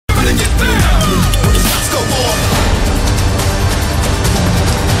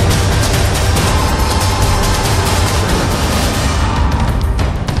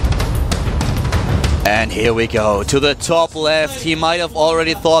And here we go to the top left. He might have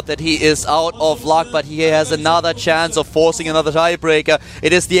already thought that he is out of luck, but he has another chance of forcing another tiebreaker.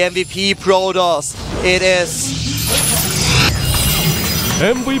 It is the MVP Protoss. It is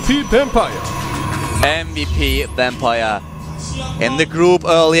MVP Vampire. MVP Vampire. In the group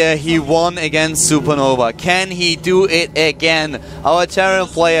earlier, he won against SuperNova. Can he do it again? Our Terran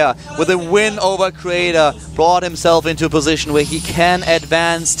player, with a win over Creator, brought himself into a position where he can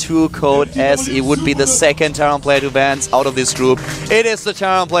advance to Code S. He would be the second Terran player to advance out of this group. It is the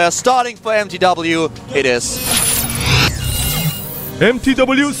Terran player starting for MTW. It is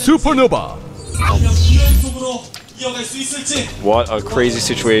MTW SuperNova. What a crazy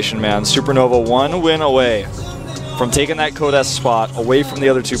situation, man. SuperNova 1 win away from taking that Code S spot away from the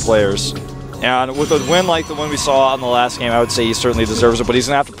other two players. And with a win like the one we saw on the last game, I would say he certainly deserves it, but he's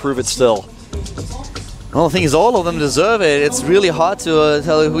going to have to prove it still. Well, the thing is, all of them deserve it. It's really hard to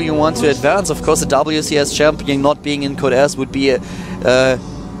tell who you want to advance. Of course, the WCS champion not being in Code S would be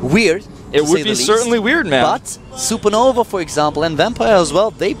weird. It would be certainly weird, man. But SuperNova, for example, and Vampire as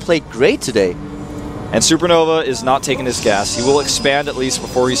well, they played great today. And SuperNova is not taking his gas. He will expand at least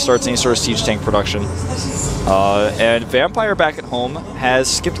before he starts any sort of siege tank production. And Vampire back at home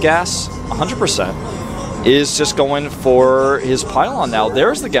has skipped gas 100%. Is just going for his pylon now.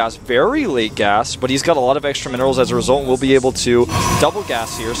 There's the gas, very late gas, but he's got a lot of extra minerals as a result and will be able to double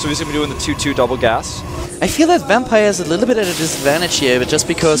gas here. So he's going to be doing the 2-2 double gas. I feel that Vampire is a little bit at a disadvantage here, but just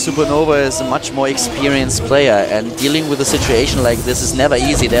because SuperNova is a much more experienced player, and dealing with a situation like this is never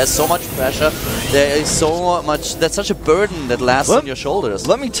easy. There's so much pressure, there is so much, that's such a burden that lasts on your shoulders.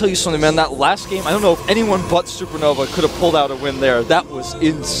 Let me tell you something, man. That last game, I don't know if anyone but SuperNova could have pulled out a win there. That was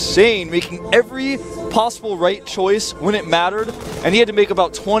insane, making every possible right choice when it mattered, and he had to make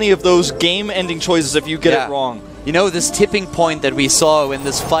about 20 of those game-ending choices if you get it wrong. You know, this tipping point that we saw when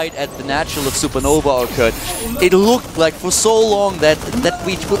this fight at the Natural of SuperNova occurred, it looked like for so long that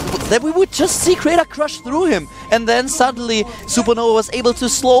we would just see Creator crush through him, and then suddenly SuperNova was able to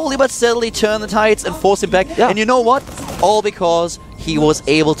slowly but steadily turn the tides and force him back. Yeah. And you know what? All because he was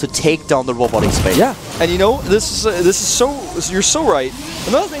able to take down the robotic space. Yeah, and you know, this is so, you're so right.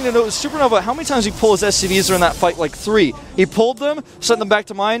 Another thing to note is SuperNova, how many times he pulled his SCVs during that fight? Like 3. He pulled them, sent them back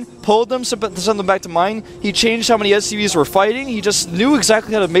to mine, pulled them, sent them back to mine. He changed how many SCVs were fighting. He just knew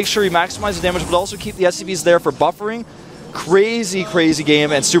exactly how to make sure he maximized the damage, but also keep the SCVs there for buffering. Crazy, crazy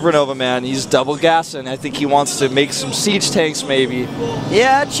game, and SuperNova, man, he's double gassing. I think he wants to make some siege tanks, maybe.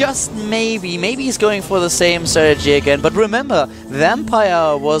 Yeah, just maybe. Maybe he's going for the same strategy again. But remember,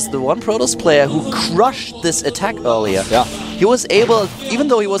 Vampire was the one Protoss player who crushed this attack earlier. Yeah. He was able, even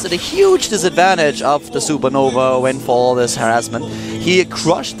though he was at a huge disadvantage after SuperNova went for all this harassment, he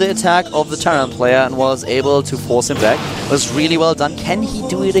crushed the attack of the Terran player and was able to force him back. It was really well done. Can he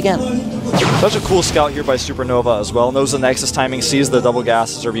do it again? Such a cool scout here by SuperNova as well. Knows the Nexus timing, sees the double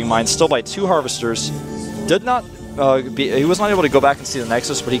gases are being mined still by 2 Harvesters. Did not, he was not able to go back and see the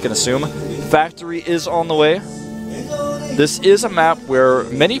Nexus, but he can assume. Factory is on the way. This is a map where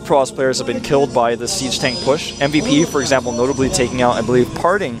many Protoss players have been killed by the siege tank push. MVP, for example, notably taking out, I believe,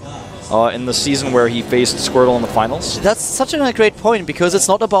 Parting in the season where he faced Squirtle in the finals. That's such a great point, because it's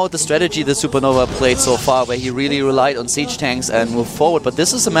not about the strategy that SuperNova played so far, where he really relied on siege tanks and moved forward, but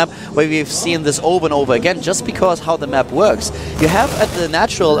this is a map where we've seen this over and over again, just because how the map works. You have at the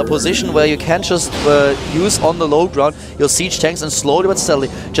Natural a position where you can just use on the low ground your siege tanks and slowly but steadily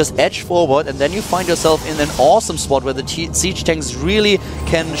just edge forward, and then you find yourself in an awesome spot where the siege tanks really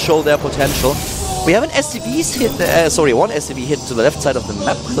can show their potential. We have an SCV hit, one SCV hit to the left side of the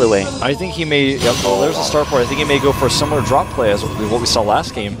map, by the way. I think he may, well, there's a starport. I think he may go for a similar drop play as what we saw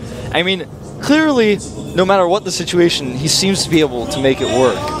last game. I mean, clearly, no matter what the situation, he seems to be able to make it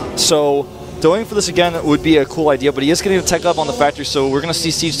work. So, going for this again would be a cool idea, but he is getting a tech up on the factory, so we're going to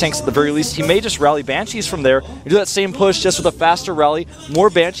see siege tanks at the very least. He may just rally Banshees from there and do that same push just with a faster rally, more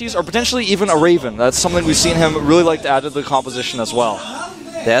Banshees, or potentially even a Raven. That's something we've seen him really like to add to the composition as well.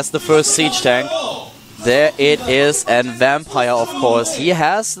 There's the first siege tank. There it is, and Vampire, of course. He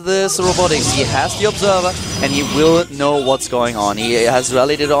has this robotics, he has the Observer, and he will know what's going on. He has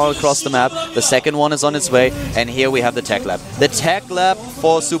rallied it all across the map. The second one is on its way, and here we have the Tech Lab. The Tech Lab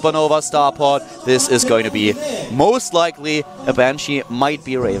for SuperNova Starport. This is going to be most likely a Banshee, might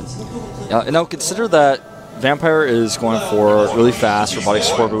be a Raven. Now consider that Vampire is going for really fast robotic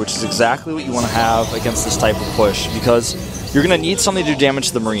support, which is exactly what you want to have against this type of push, because you're going to need something to do damage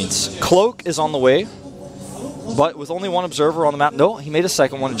to the Marines. Cloak is on the way, but with only 1 observer on the map. No, he made a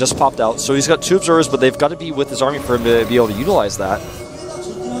second one, it just popped out. So he's got 2 observers, but they've got to be with his army for him to be able to utilize that.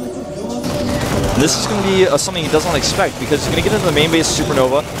 This is going to be something he doesn't expect, because he's going to get into the main base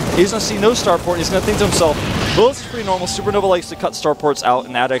Supernova. He's going to see no starport. He's going to think to himself, well, this is pretty normal. Supernova likes to cut starports out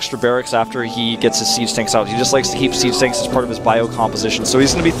and add extra barracks after he gets his siege tanks out. He just likes to keep siege tanks as part of his bio composition. So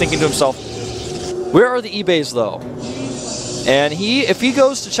he's going to be thinking to himself, where are the E-bays though? And if he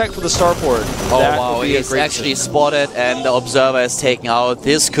goes to check for the starport, he's actually spotted and the observer is taken out.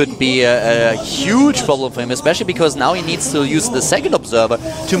 This could be a huge problem for him, especially because now he needs to use the second observer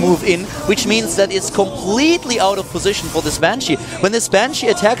to move in, which means that it's completely out of position for this Banshee. When this Banshee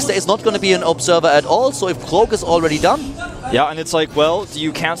attacks, there is not going to be an observer at all, so if Cloak is already done... Yeah, and it's like, well, do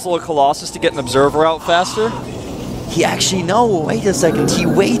you cancel a Colossus to get an observer out faster? He actually, no, wait a second, he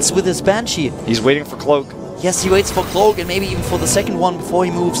waits with his Banshee. He's waiting for Cloak. Yes, he waits for Cloak and maybe even for the second one before he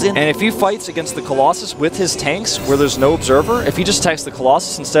moves in. And if he fights against the Colossus with his tanks, where there's no observer, if he just attacks the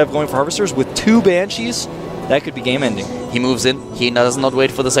Colossus instead of going for Harvesters with 2 Banshees, that could be game ending. He moves in. He does not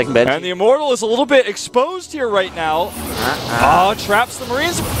wait for the second Banshee. And the Immortal is a little bit exposed here right now. Oh, traps the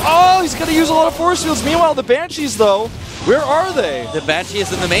Marines. Oh, he's going to use a lot of force fields. Meanwhile, the Banshees, though, where are they? The Banshee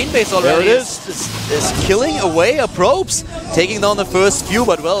is in the main base already. There it is. Is killing away a probes, taking down the first few.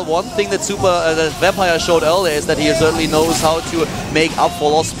 But well, one thing that that Vampire showed earlier is that he certainly knows how to make up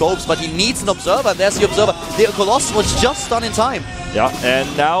for lost probes. But he needs an observer, and there's the observer. The Colossus was just done in time. Yeah,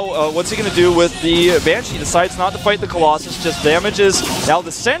 and now what's he going to do with the Banshee? He decides not to fight the Colossus, just damages. Now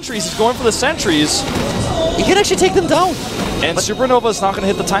the sentries, he's going for the sentries. He can actually take them down. And Supernova is not going to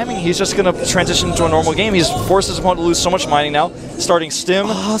hit the timing. He's just going to transition into a normal game. He's forced his opponent to lose so much mining now. Starting Stim,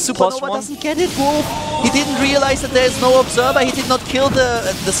 Supernova doesn't get it, Wolf. He didn't realize that there's no observer. He did not kill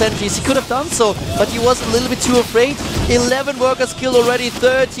the sentries. He could have done so, but he was a little bit too afraid. 11 workers killed already,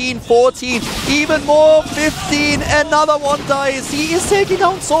 13, 14, even more, 15. Another one dies. He is taking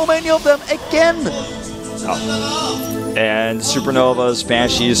down so many of them again. And Supernova's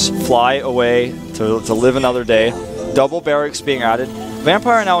Banshees fly away to live another day. Double barracks being added.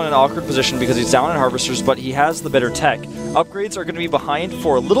 Vampire now in an awkward position because he's down in Harvesters, but he has the better tech. Upgrades are going to be behind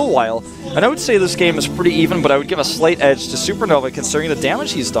for a little while, and I would say this game is pretty even, but I would give a slight edge to Supernova considering the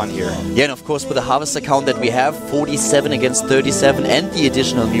damage he's done here. Yeah, and of course with the Harvester count that we have, 47 against 37 and the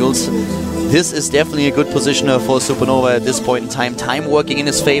additional mules, this is definitely a good positioner for Supernova at this point in time. Time working in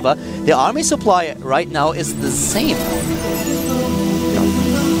his favor. The army supply right now is the same.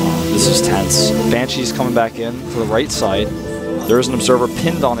 This is tense. Banshee's coming back in to the right side. There is an observer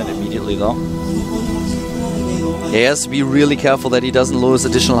pinned on it immediately, though. He has to be really careful that he doesn't lose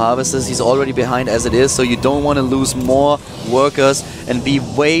additional harvesters. He's already behind as it is, so you don't want to lose more workers and be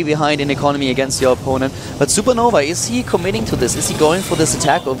way behind in economy against your opponent. But Supernova, is he committing to this? Is he going for this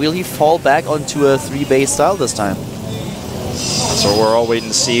attack, or will he fall back onto a 3-base style this time? So we're all waiting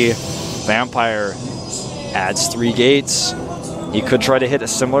to see. Vampire adds 3 gates. He could try to hit a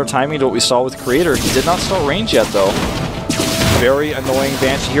similar timing to what we saw with Creator. He did not start range yet, though. Very annoying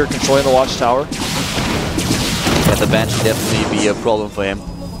Banshee here controlling the Watchtower. Yeah, the Banshee definitely be a problem for him.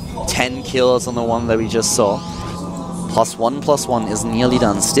 10 kills on the one that we just saw. +1/+1 is nearly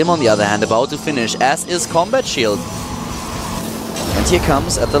done. Stim, on the other hand, about to finish, as is Combat Shield. And here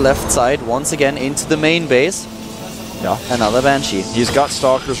comes, at the left side, once again into the main base. Yeah, another Banshee. He's got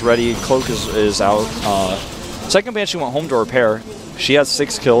Stalkers ready. Cloak is out. Second Banshee went home to repair. She has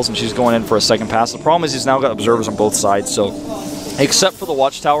 6 kills, and she's going in for a second pass. The problem is he's now got observers on both sides, so except for the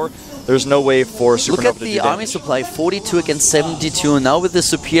Watchtower, there's no way for Supernova to do damage. Look at the army supply, 42 against 72. Now with the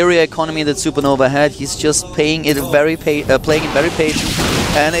superior economy that Supernova had, he's just playing it very patient,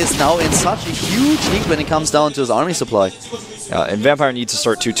 and is now in such a huge lead when it comes down to his army supply. Yeah, and Vampire needs to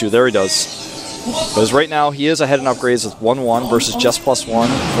start 2-2. There he does. Because right now, he is ahead in upgrades with 1-1 versus just +1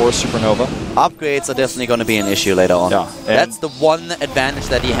 for Supernova. Upgrades are definitely going to be an issue later on. Yeah, that's the one advantage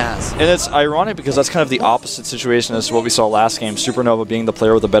that he has. And it's ironic because that's kind of the opposite situation as to what we saw last game. Supernova being the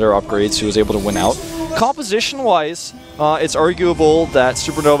player with the better upgrades who was able to win out. Composition-wise, it's arguable that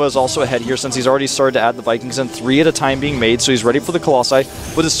Supernova is also ahead here since he's already started to add the Vikings in, 3 at a time being made, so he's ready for the Colossi.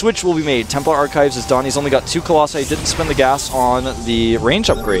 But a switch will be made. Templar Archives is done. He's only got 2 Colossi. He didn't spend the gas on the range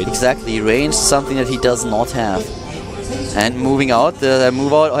upgrade. Exactly. Range is something that he does not have. And moving out, the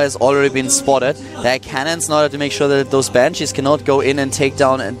move out has already been spotted. There are cannons in order to make sure that those Banshees cannot go in and take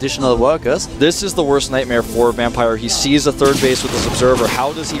down additional workers. This is the worst nightmare for Vampire. He sees a 3rd base with this observer.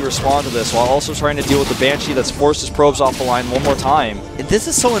 How does he respond to this while also trying to deal with the Banshee that's forced his probes off the line one more time? This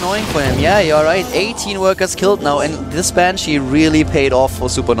is so annoying for him. Yeah, you're right. 18 workers killed now, and this Banshee really paid off for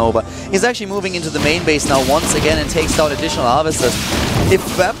Supernova. He's actually moving into the main base now once again and takes down additional harvesters. If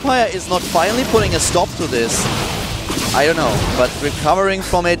Vampire is not finally putting a stop to this, I don't know. But recovering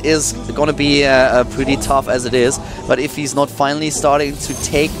from it is going to be pretty tough as it is. But if he's not finally starting to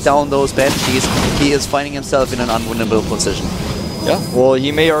take down those Banshees, he is finding himself in an unwinnable position. Yeah, well,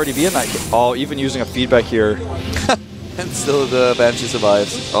 he may already be in that. Oh, even using a feedback here. And still the Banshee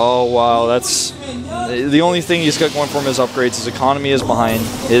survives. Oh, wow, that's... The only thing he's got going for him is upgrades. His economy is behind.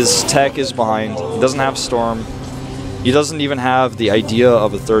 His tech is behind. He doesn't have Storm. He doesn't even have the idea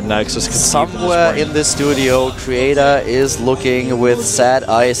of a third Nexus. Somewhere in the studio, Creator is looking with sad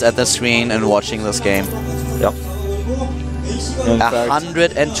eyes at the screen and watching this game. Yep.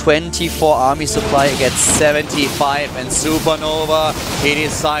 124 army supply against 75, and SuperNova, he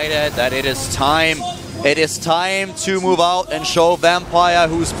decided that it is time. It is time to move out and show Vampire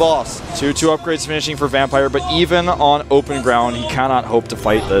who's boss. Two upgrades finishing for Vampire, but even on open ground, he cannot hope to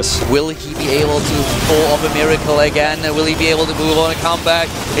fight this. Will he be able to pull off a miracle again? Will he be able to move on a comeback?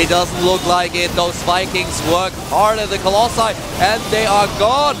 It doesn't look like it. Those Vikings work hard at the Colossi, and they are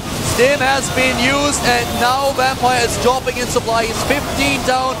gone. Stim has been used, and now Vampire is dropping in supply. He's 15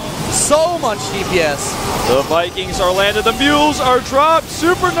 down. So much DPS. The Vikings are landed. The mules are dropped.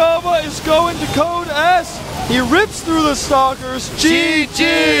 SuperNova is going to Code S. He rips through the Stalkers. GG!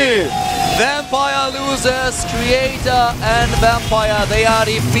 Vampire loses. Creator and Vampire, they are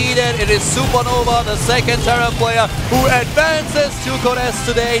defeated. It is SuperNova, the second Terran player, who advances to Code S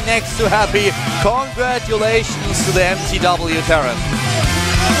today next to Happy. Congratulations to the MTW Terran.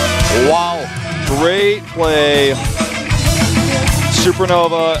 Wow. Great play.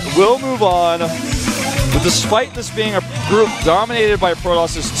 SuperNova will move on. But despite this being a group dominated by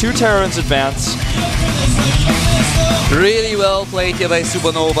Protoss, 2 Terrans advance. Really well played here by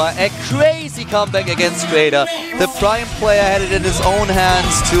SuperNova. A crazy comeback against Creator. The Prime player had it in his own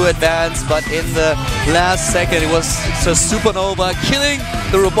hands to advance, but in the last second it was just SuperNova killing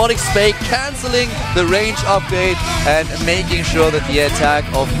the robotic spake, cancelling the range upgrade, and making sure that the attack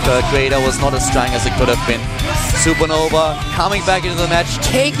of Creator was not as strong as it could have been. SuperNova coming back into the match,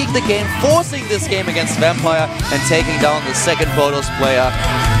 taking the game, forcing this game against Vampire, and taking down the second Protoss player.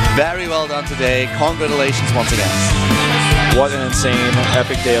 Very well done today. Congratulations once again. What an insane,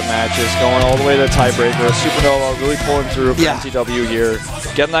 epic day of matches, going all the way to the tiebreaker. SuperNova really pulling through for MTW here.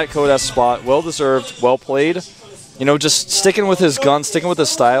 Getting that Code S spot, well deserved, well played. You know, just sticking with his gun, sticking with his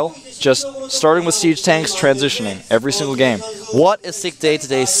style. Just starting with siege tanks, transitioning every single game. What a sick day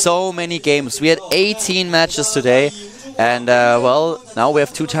today. So many games. We had 18 matches today. And, well, now we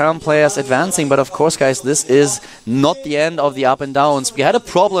have 2 Terran players advancing. But, of course, guys, this is not the end of the up and downs. We had a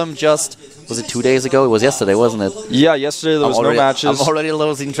problem just... Was it 2 days ago? It was yesterday, wasn't it? Yeah, yesterday there was no matches. I'm already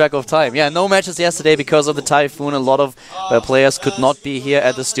losing track of time. Yeah, no matches yesterday because of the typhoon. A lot of players could not be here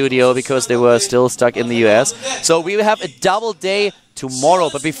at the studio because they were still stuck in the US. So we will have a double day tomorrow.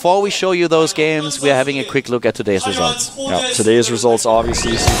 But before we show you those games, we're having a quick look at today's results. Yeah, today's results,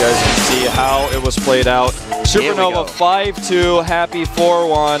 obviously, so you guys can see how it was played out. SuperNova 5-2, Happy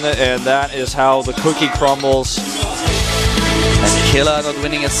 4-1, and that is how the cookie crumbles. And Killer not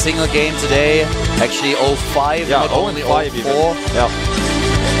winning a single game today. Actually 0-5, yeah, not only 0-4. Yeah.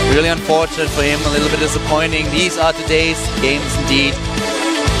 Really unfortunate for him, a little bit disappointing. These are today's games indeed.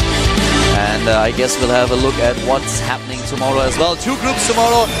 And I guess we'll have a look at what's happening tomorrow as well. 2 groups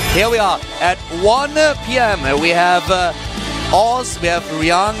tomorrow. Here we are at 1 p.m. We have Oz, we have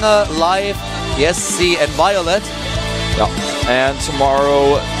Ryang live, SC and Violet. Yeah. And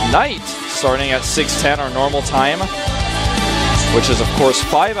tomorrow night, starting at 6:10 our normal time, which is of course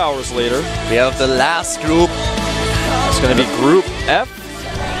 5 hours later, we have the last group. It's going to be Group F.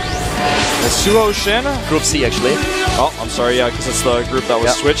 It's Suho Shin. Group C actually. Oh, I'm sorry, yeah, because it's the group that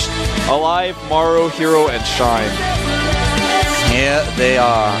was switched. Alive, Maru, Hero, and Shine. Here they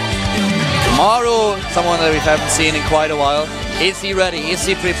are. Maru, someone that we haven't seen in quite a while. Is he ready? Is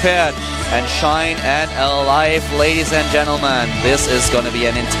he prepared? And Shine and Alive, ladies and gentlemen. This is going to be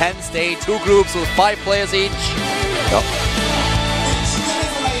an intense day. 2 groups with 5 players each. Yep.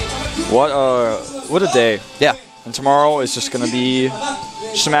 What a day. Yeah. And tomorrow is just going to be...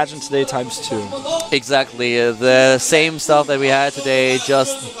 Just imagine today times 2. Exactly. The same stuff that we had today,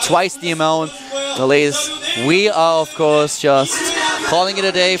 just twice the amount. The latest. We are, of course, just calling it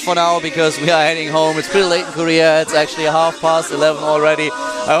a day for now because we are heading home. It's pretty late in Korea. It's actually 11:30 already.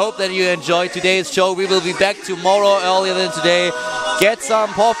 I hope that you enjoyed today's show. We will be back tomorrow earlier than today. Get some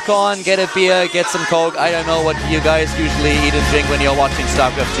popcorn, get a beer, get some Coke. I don't know what you guys usually eat and drink when you're watching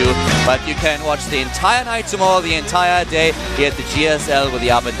StarCraft 2, but you can watch the entire night tomorrow, the entire day here at the GSL with the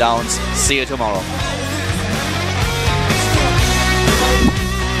up and downs. See you tomorrow.